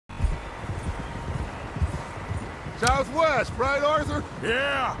Southwest, right, Arthur?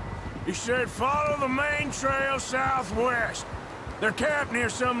 Yeah. He said follow the main trail southwest. They're camped near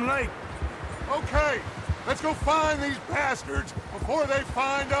some lake. Okay, let's go find these bastards before they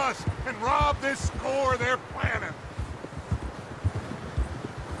find us and rob this score they're planning.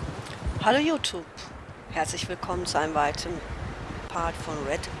 Hallo YouTube. Herzlich willkommen zu einem weiteren Part von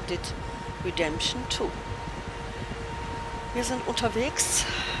Red Dead Redemption 2. Wir sind unterwegs,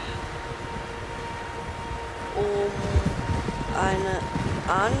 um eine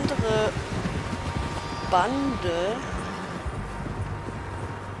andere Bande.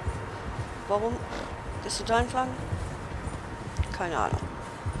 Warum? Bist du da anfangen? Keine Ahnung.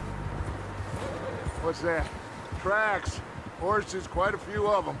 What's that? Tracks. Horses, quite a few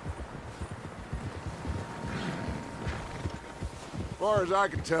of them. As far as I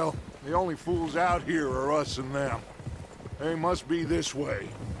can tell, the only fools out here are us and them. They must be this way.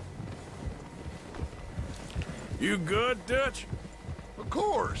 You good, Dutch? Of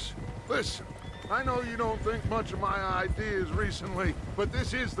course. Listen, I know you don't think much of my ideas recently, but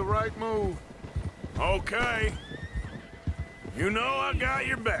this is the right move. Okay. You know I got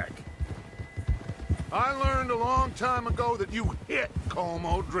your back. I learned a long time ago that you hit Colm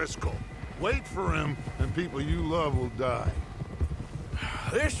O'Driscoll. Wait for him, and people you love will die.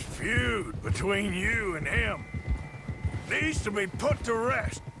 This feud between you and him needs to be put to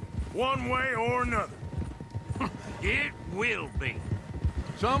rest, one way or another. It will be.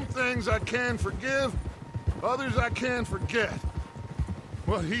 Some things I can forgive, others I can forget.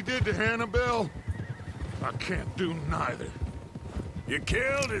 What he did to Annabelle, I can't do neither. You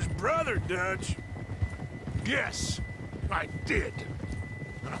killed his brother, Dutch. Yes, I did.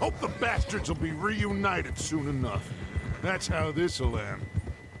 And I hope the bastards will be reunited soon enough. That's how this'll end.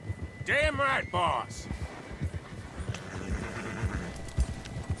 Damn right, boss.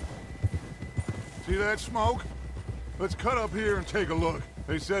 See that smoke? Let's cut up here and take a look.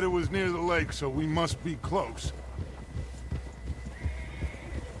 They said it was near the lake, so we must be close.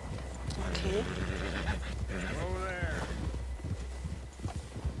 Okay. Over there.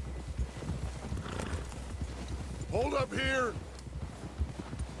 Hold up here.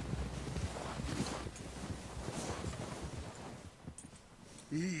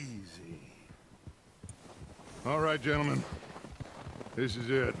 Easy. All right, gentlemen. This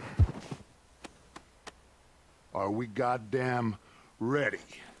is it. Are we goddamn ready?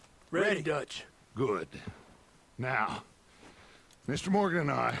 Ready, Dutch. Good. Now, Mr. Morgan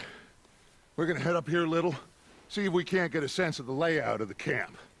and I, we're gonna head up here a little, see if we can't get a sense of the layout of the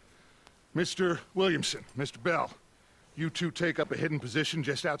camp. Mr. Williamson, Mr. Bell, you two take up a hidden position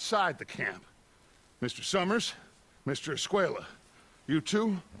just outside the camp. Mr. Summers, Mr. Escuela, you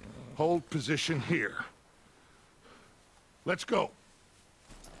two hold position here. Let's go.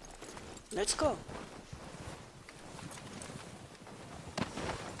 Let's go.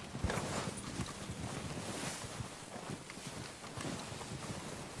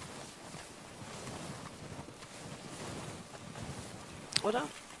 Oder?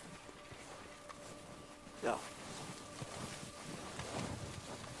 Ja.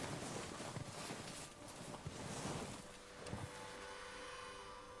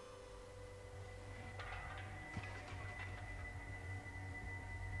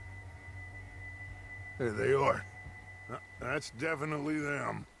 There they are. That's definitely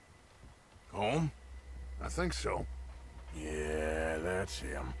them. Home? I think so. Yeah, that's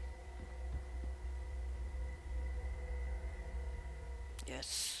him.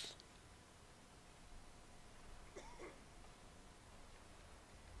 Yes.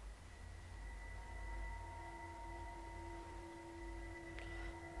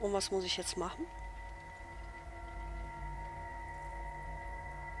 Und was muss ich jetzt machen?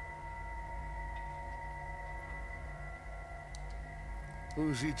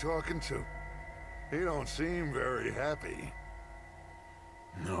 Who's he talking to? He don't seem very happy.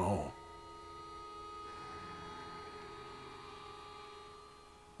 No.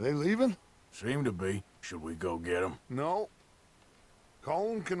 They leaving? Seem to be. Should we go get him? No.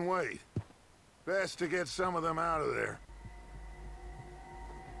 Colm can wait. Best to get some of them out of there.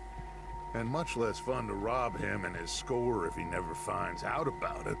 And much less fun to rob him and his score if he never finds out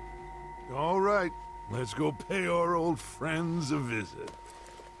about it. All right, let's go pay our old friends a visit.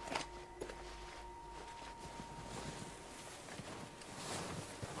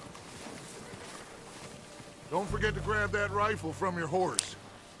 Don't forget to grab that rifle from your horse.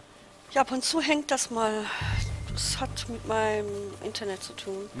 Ja, ab und zu hängt das mal. Das hat mit meinem Internet zu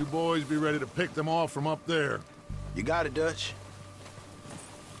tun. You boys be ready to pick them off from up there. You got it, Dutch.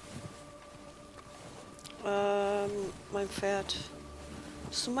 Mein Pferd.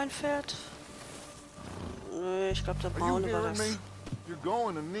 Bist du mein Pferd? Nö, ich glaube, da Are you bauen wir hearing das. me? You're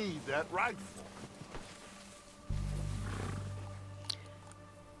going to need that rifle.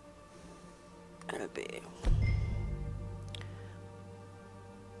 LB.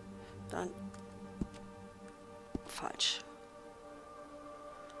 Dann falsch.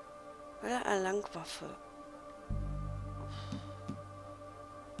 Wähle eine Langwaffe.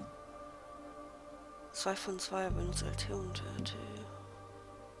 Zwei von zwei benutzt LT und LT.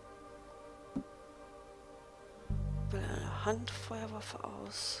 Wähle eine Handfeuerwaffe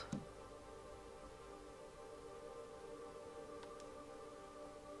aus.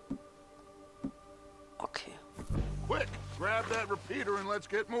 Okay. Quick, grab that repeater and let's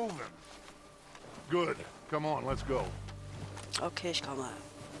get moving. Good. Come on, let's go. Okay, ich komme.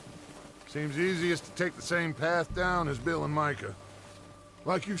 Seems easiest to take the same path down as Bill and Micah.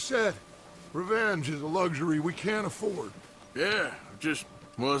 Like you said, revenge is a luxury we can't afford. Yeah, just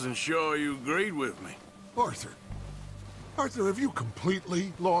wasn't sure you agreed with me. Arthur. Arthur, have you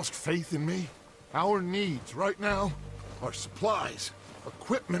completely lost faith in me? Our needs right now are supplies,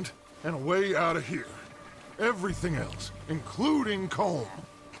 equipment, and a way out of here. Everything else, including Colm,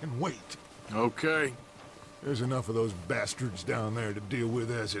 can wait. Okay. There's enough of those bastards down there to deal with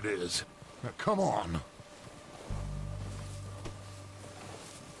as it is. Now, come on.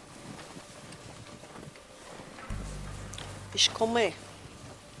 Ich komme.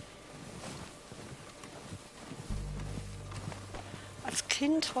 Als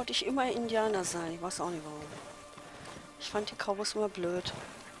Kind wollte ich immer Indianer sein. Ich weiß auch nicht warum. Ich fand die Cowboys immer blöd.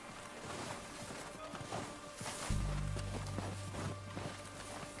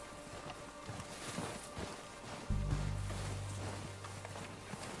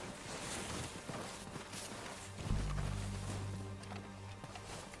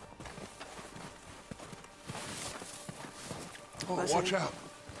 Oh, watch out.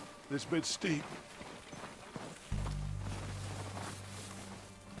 This bit's steep.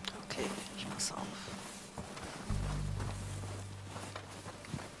 Okay, ich pass auf.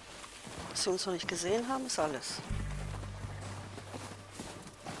 Dass wir uns noch nicht gesehen haben, ist alles.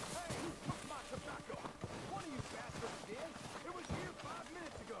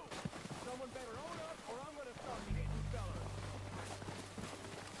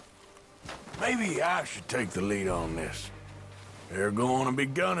 Maybe I should take the lead on this. They're going to be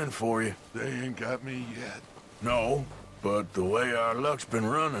gunning for you. They ain't got me yet. No, but the way our luck's been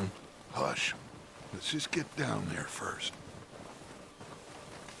running... Hush. Let's just get down there first.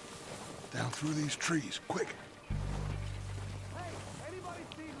 Down through these trees, quick. Hey, anybody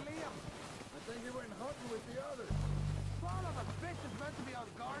seen Liam? I think he went hunting with the others. Son of a bitch is meant to be on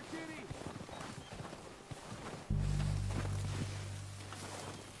guard duty.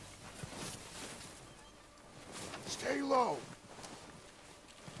 Stay low.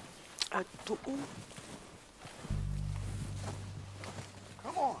 Ducken.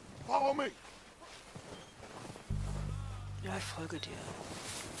 Come on, follow me. Ja, ich folge dir.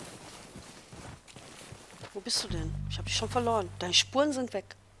 Wo bist du denn? Ich habe dich schon verloren. Deine Spuren sind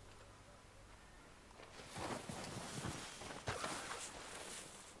weg.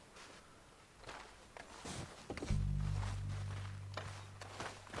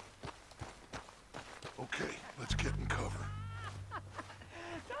 Okay, let's get in cover.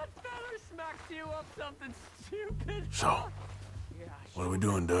 That feller smacked you up something stupid. So, what are we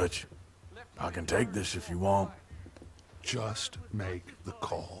doing, Dutch? I can take this if you want. Just make the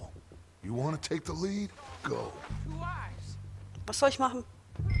call. You want to take the lead? Go. Was soll ich machen?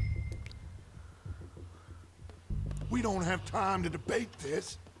 We don't have time to debate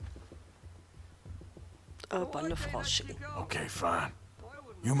this. Bande vorausschicken. Okay, fine.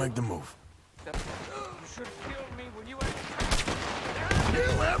 You make the move. You should have killed me when you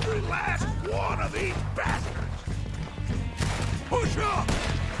Kill every last one of these bastards! Push up!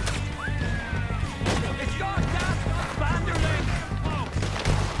 It's your task, Vanderlyn!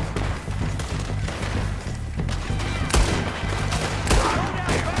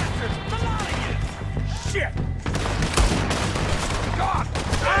 Shit! God!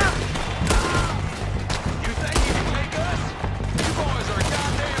 You think you can take us? You boys are a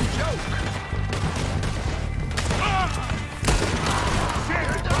goddamn joke!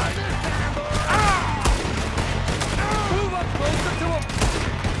 Move up closer to him!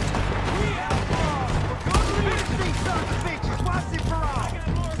 We outlaws! Finish these sons of bitches once and for all! I got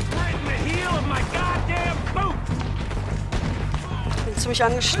more grit in the heel of my goddamn boot! Ich bin ziemlich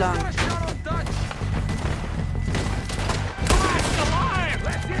angeschlagen.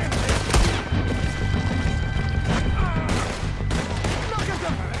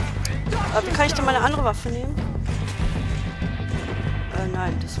 Wie kann ich denn meine andere Waffe nehmen?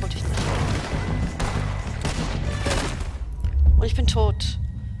 Nein, das wollte ich nicht. Und ich bin tot.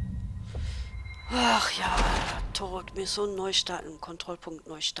 Ach ja, tot. Mission neu starten. Kontrollpunkt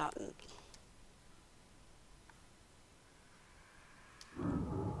neu starten.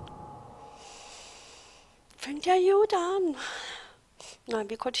 Fängt ja gut an. Na,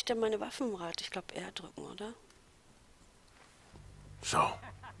 wie konnte ich denn meine Waffenrad? Ich glaube, R drücken, oder? So,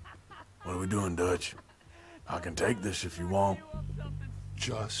 what are we doing, Dutch? I can take this if you want.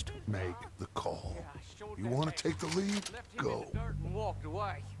 Just make the call. You want to take the lead? Go. Walked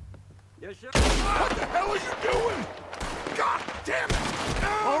away. Yes, sir. What the hell are you doing? God damn it!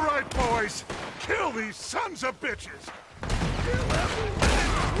 All right, boys. Kill these sons of bitches. Kill every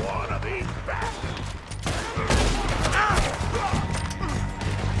last one of these bastards.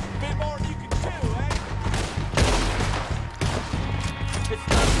 Bit more than you can chew, eh? It's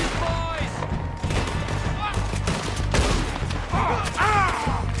not you, boys!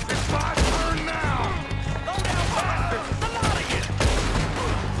 It's my turn now! Go down, bastards! There's a lot of you!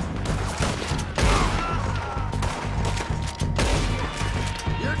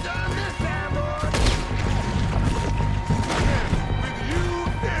 You're done this time, boy! With you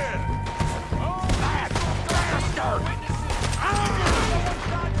dead! Oh, that bastard!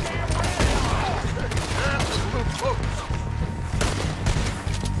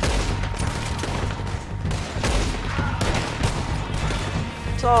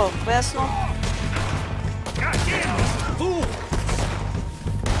 So, wer ist noch?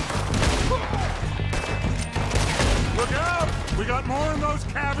 Look out! We got more in those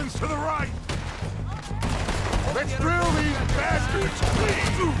cabins to the right! Let's drill these bastards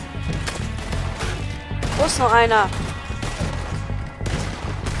clean! Wo ist noch einer?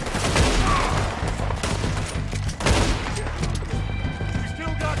 We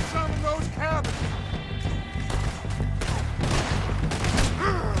still got some in those cabins!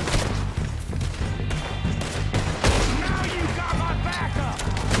 Now you got my backup!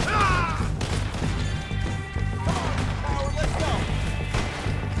 Come on, Howard, let's go!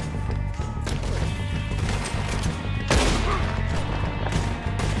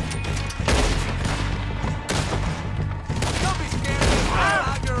 Don't be scared.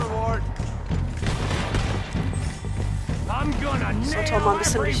 I'll your reward. I'm gonna Sollte auch mal ein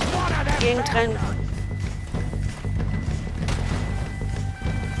bisschen durch die Gegend rennen.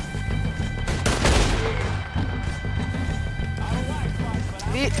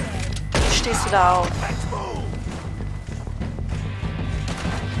 Wie stehst du da auf?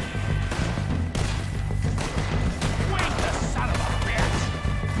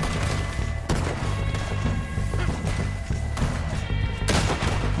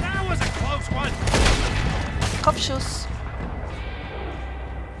 That was a close one. Kopfschuss.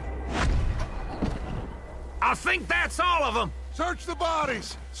 I think that's all of them. Search the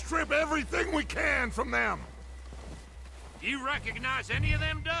bodies! Strip everything we can from them! You recognize any of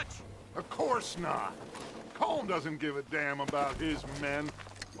them, Dutch? Of course not. Colm doesn't give a damn about his men.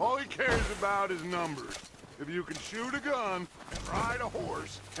 All he cares about is numbers. If you can shoot a gun and ride a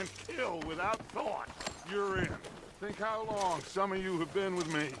horse and kill without thought, you're in. Think how long some of you have been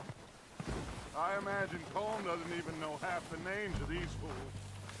with me. I imagine Colm doesn't even know half the names of these fools.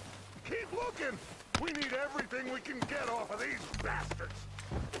 Keep looking! We need everything we can get off of these bastards!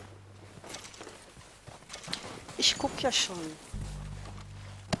 Ich guck ja schon.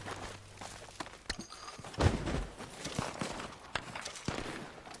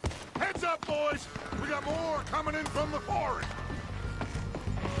 Heads up, boys! We got more coming in from the forest!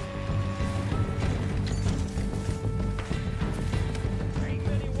 Ain't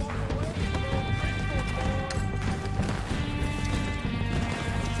many walking away from those Bristol boys.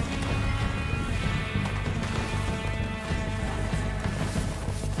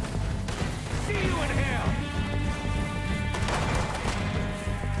 See you in hell.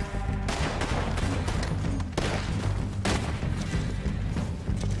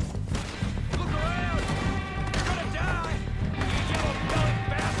 Look around. You're gonna die, you yellow-bellied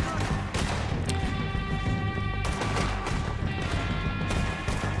bastard.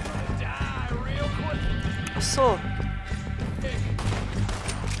 Die real quick. Ach so.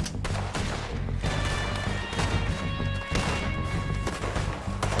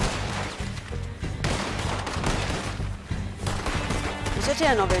 Hier seht ihr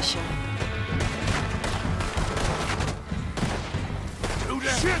ja noch welche.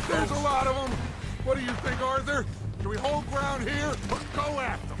 Shit, there's a lot of them! What do you think, Arthur? Should we hold ground here or go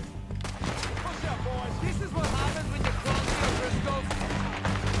at them? Push up, boys. This is what happens when you cross the Bristol.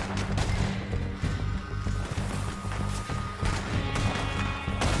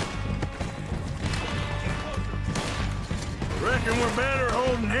 Reckon we're better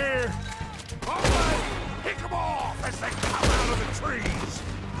holding here. All right, pick them off as they come out of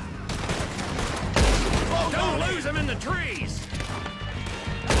the trees.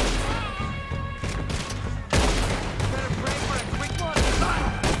 Better pray for a quick one.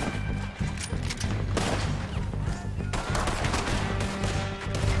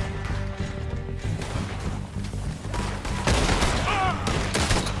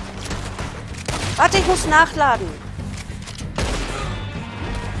 Warte, ich muss nachladen.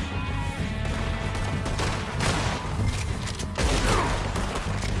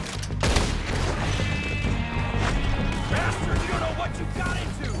 Bastard, you don't know what you got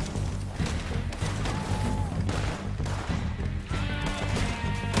into.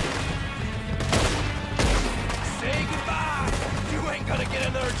 Say goodbye. You ain't gonna get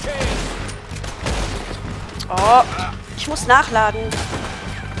another chance. Oh, ich muss nachladen.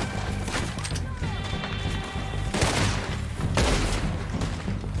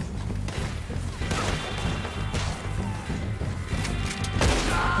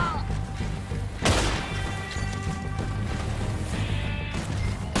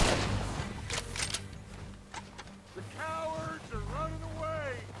 The cowards are running away.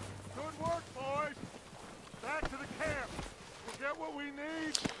 Good work, boys. Back to the camp. We'll get what we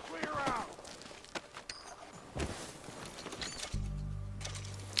need. Clear out.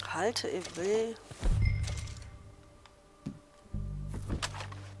 Halte EW.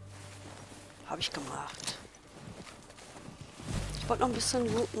 Habe ich gemacht. Ich wollte noch ein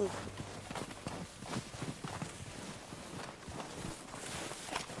bisschen looten.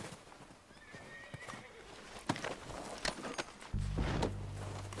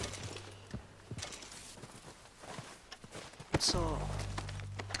 So.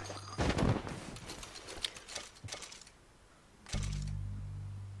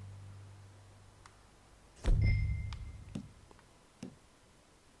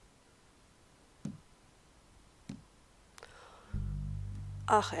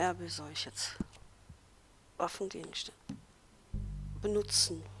 Ach, RB soll ich jetzt Waffengegenstände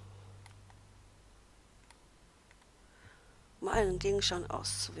benutzen, um einen Gegenstand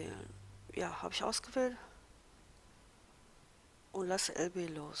auszuwählen. Ja, habe ich ausgewählt und lasse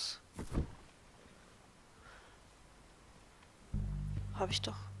LB los. Habe ich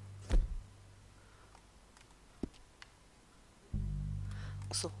doch.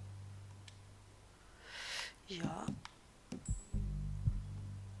 Ach so. Ja.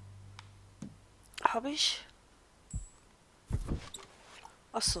 Habe ich?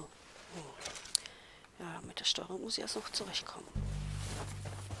 Ach so. Ja, mit der Steuerung muss ich erst noch zurechtkommen.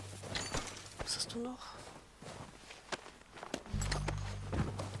 Was hast du noch?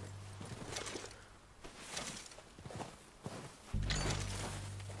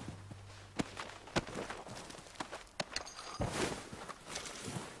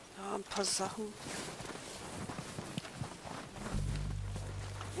 Ja, ein paar Sachen.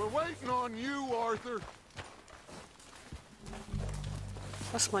 We're waiting on you, Arthur.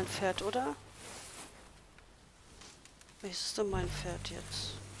 Was ist mein Pferd, oder? Welches ist denn mein Pferd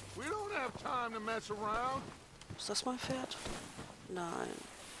jetzt? We don't have time to mess around. Ist das mein Pferd? Nein.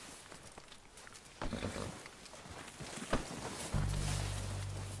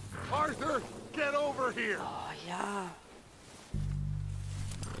 Arthur, get over here. Oh ja.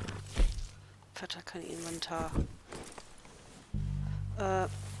 Pferd hat kein Inventar.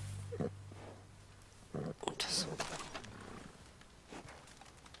 Untersuchen.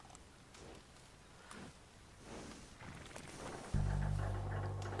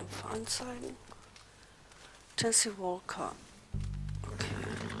 Info anzeigen. Tennessee Walker. Okay.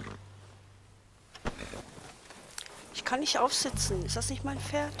 Ich kann nicht aufsitzen. Ist das nicht mein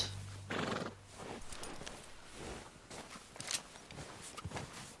Pferd?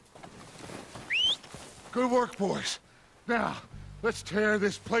 Good work, boys. Now, let's tear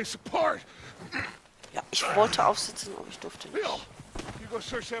this place apart. Ja, ich wollte aufsitzen, aber ich durfte nicht. Bill, you go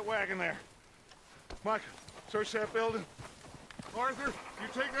search that wagon there. Mike, search that building. Arthur, you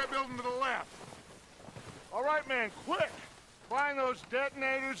take that building to the left. All right, man, quick. Find those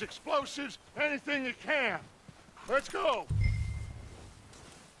detonators, explosives, anything you can. Let's go.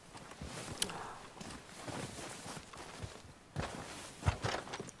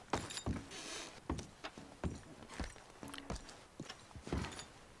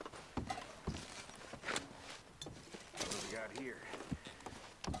 What do we got here?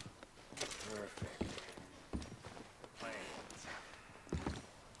 Perfect. Plans.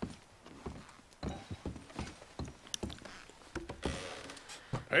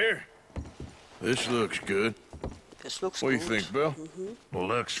 Here. This looks good. Das looks What do you gut. think, Bill?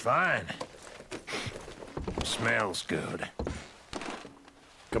 Looks fine. Smells good.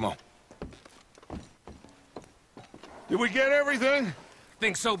 Come on. Did we get everything?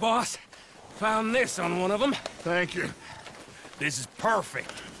 Think so, boss? Found this on one of them. Thank you. This is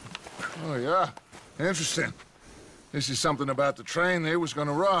perfect. Oh, yeah? Interesting. This is something about the train they was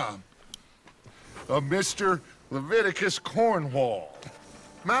gonna rob. Of Mr. Leviticus Cornwall.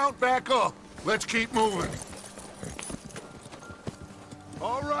 Mount back up. Let's keep moving.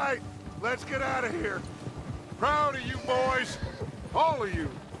 All right, let's get out of here. Proud of you boys. All of you.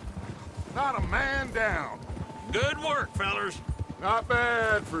 Not a man down. Good work, fellers. Not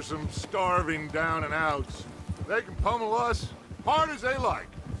bad for some starving down and outs. They can pummel us hard as they like.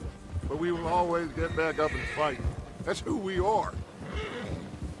 But we will always get back up and fight. That's who we are.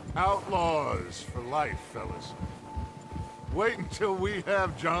 Outlaws for life, fellas. Wait until we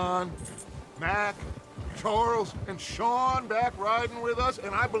have John, Mac, Charles, and Sean back riding with us,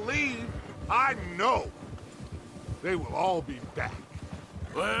 and I know, they will all be back.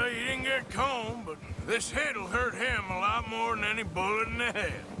 Well, you didn't get Combe, but this hit'll hurt him a lot more than any bullet in the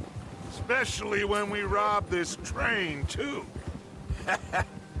head. Especially when we rob this train, too.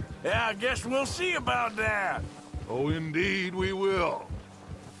 Yeah, I guess we'll see about that. Oh, indeed we will.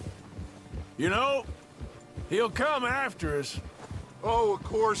 You know, he'll come after us. Oh, of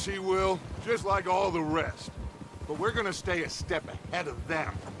course he will, just like all the rest. But we're gonna stay a step ahead of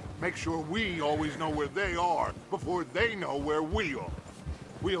them. Make sure we always know where they are before they know where we are.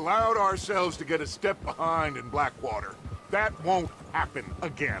 We allowed ourselves to get a step behind in Blackwater. That won't happen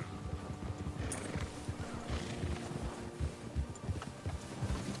again.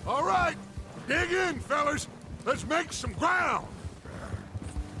 All right, dig in, fellas. Let's make some ground.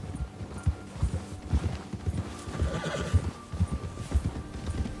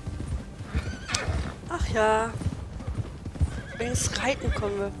 Ach ja. Wenigstens reiten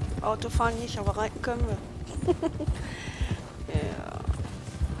können wir. Autofahren nicht, aber reiten können wir. Ja.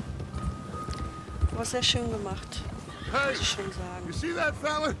 Aber sehr schön gemacht. Hey, Muss ich schon sagen. you see that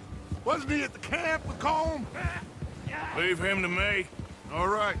fella? Wasn't he at the camp with Combe? Leave him to me. All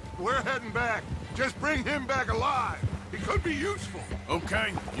right, we're heading back. Just bring him back alive. He could be useful.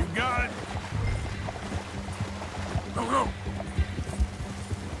 Okay, you got it. Go, go.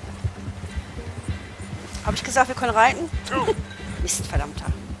 Habe ich gesagt, wir können reiten? Go. Mist,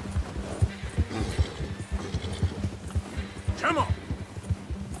 verdammter. Come on.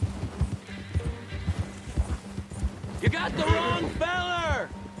 You got the wrong feller!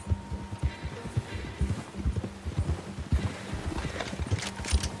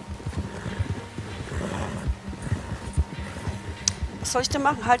 Was soll ich denn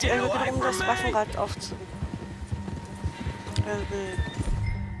machen? Halte LW gedrückt, um das Waffenrad aufzu... LW.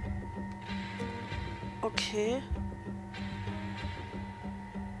 Okay.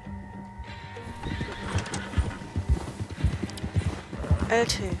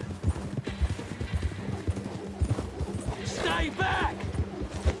 LT. Stay back!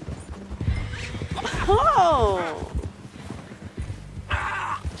 Oh!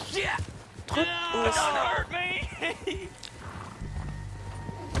 Ah, shit! Drück um das... Don't hurt me!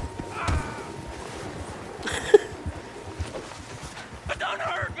 Don't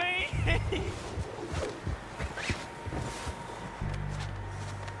hurt me!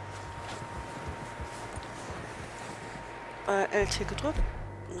 LT gedrückt.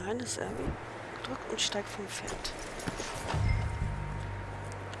 Nein, das ist RB. Gedrückt und steigt vom Pferd.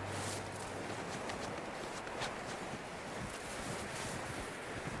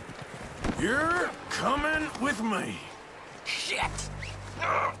 You're coming with me. Shit!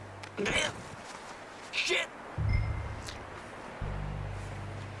 Shit!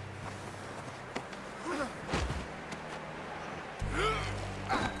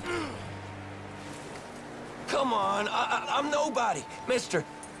 Come on, I'm nobody, mister.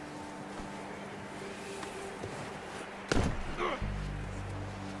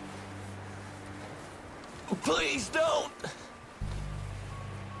 Please don't.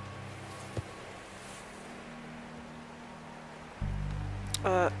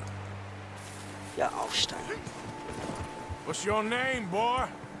 Ja, aufsteigen. What's your name, boy?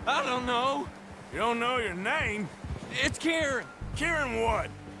 I don't know. You don't know your name? It's Kieran. Kieran what?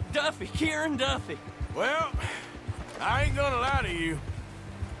 Duffy, Kieran Duffy. Well, I ain't gonna lie to you.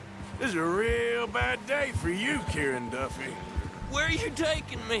 This is a real bad day for you, Kieran Duffy. Where are you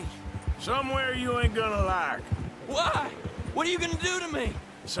taking me? Somewhere you ain't gonna like. Why? What are you gonna do to me?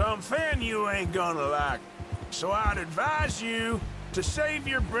 Something you ain't gonna like. So I'd advise you to save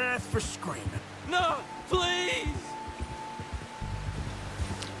your breath for screaming. No, please!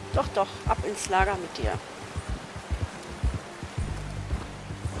 Doch, doch, ab ins Lager mit dir.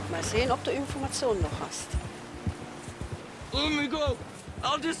 Mal sehen, ob du Informationen noch hast. Let me go.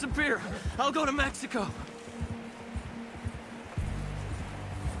 I'll disappear. I'll go to Mexico.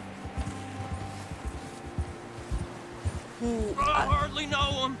 I hardly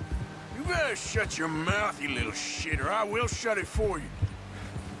know him. You better shut your mouth, you little shit, or I will shut it for you.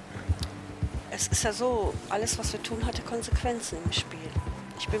 Es ist ja so, alles was wir tun, hatte Konsequenzen im Spiel.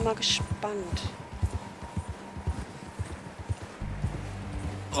 Ich bin mal gespannt.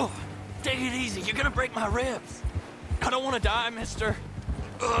 Oh, take it easy. You're gonna break my ribs. I don't want to die, mister.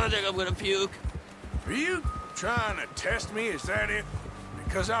 Oh, I think I'm gonna puke. Are you trying to test me? Is that it?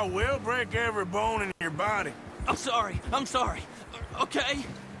 Because I will break every bone in your body. I'm sorry. I'm sorry. Okay?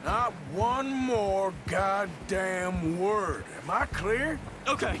 Not one more goddamn word. Am I clear?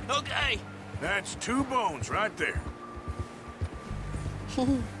 Okay, okay. That's 2 bones right there.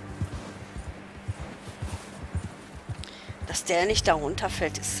 Dass der nicht da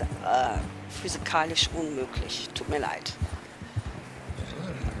runterfällt, ist physikalisch unmöglich. Tut mir leid.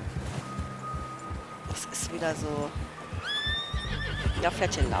 Das ist wieder so... Ja,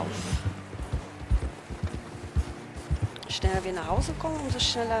 fährt den Lauf. Je schneller wir nach Hause kommen, umso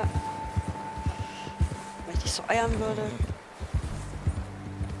schneller... Wenn ich nicht so eiern würde...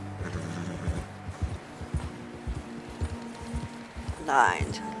 Nein,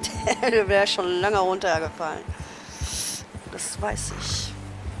 der wäre schon lange runtergefallen. Das weiß ich.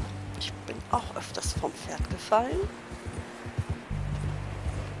 Ich bin auch öfters vom Pferd gefallen.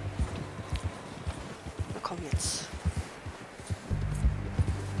 Na komm jetzt.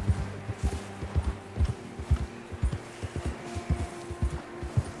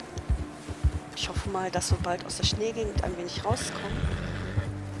 Ich hoffe mal, dass wir bald aus der Schneegegend ein wenig rauskommen.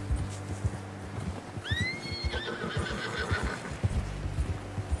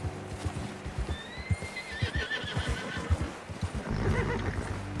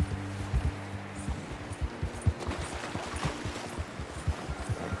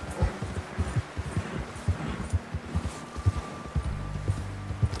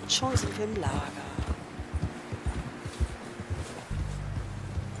 Schon sind wir im Lager.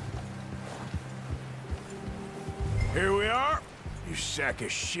 Here we are, you sack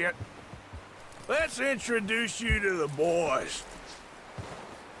of shit. Let's introduce you to the boys.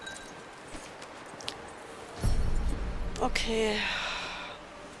 Okay.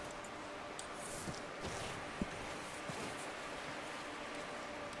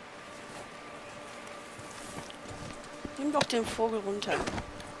 Nimm doch den Vogel runter.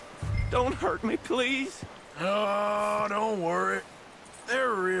 Don't hurt me, please. Oh, don't worry.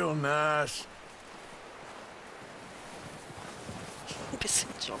 They're real nice. Ein bisschen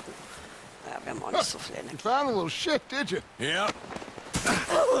joggen. Ja, wir haben auch nicht so viel You Energie. found a little shit, did you? Yeah.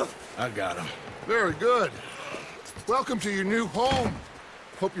 I got him. Very good. Welcome to your new home.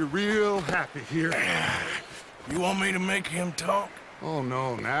 Hope you're real happy here. You want me to make him talk? Oh,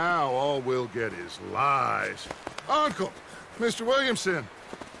 no, now all we'll get is lies. Uncle, Mr. Williamson,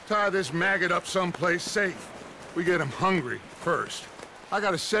 tie this maggot up someplace safe. We get him hungry first. I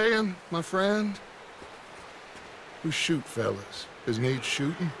got a saying, my friend. We shoot fellas as need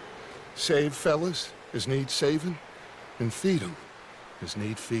shooting, save fellas as need saving, and feed 'em as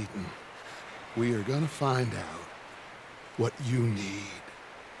need feeding. We are gonna find out what you need.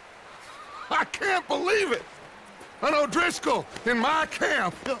 I can't believe it! An O'Driscoll in my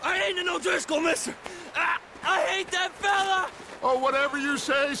camp! I ain't an O'Driscoll, mister. I hate that fella. Oh, whatever you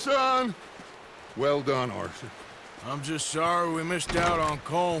say, son. Well done, Arthur. I'm just sorry we missed out on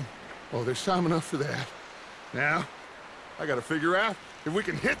Cole. Oh, there's time enough for that. Now, I gotta figure out if we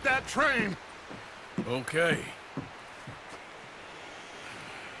can hit that train. Okay.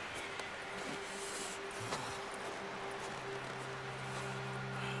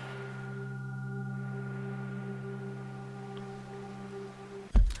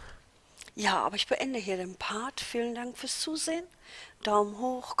 Ja, aber ich beende hier den Part. Vielen Dank fürs Zusehen. Daumen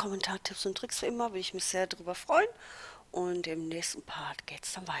hoch, Kommentar, Tipps und Tricks wie immer, würde ich mich sehr darüber freuen. Und im nächsten Part geht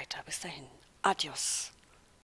es dann weiter. Bis dahin. Adios.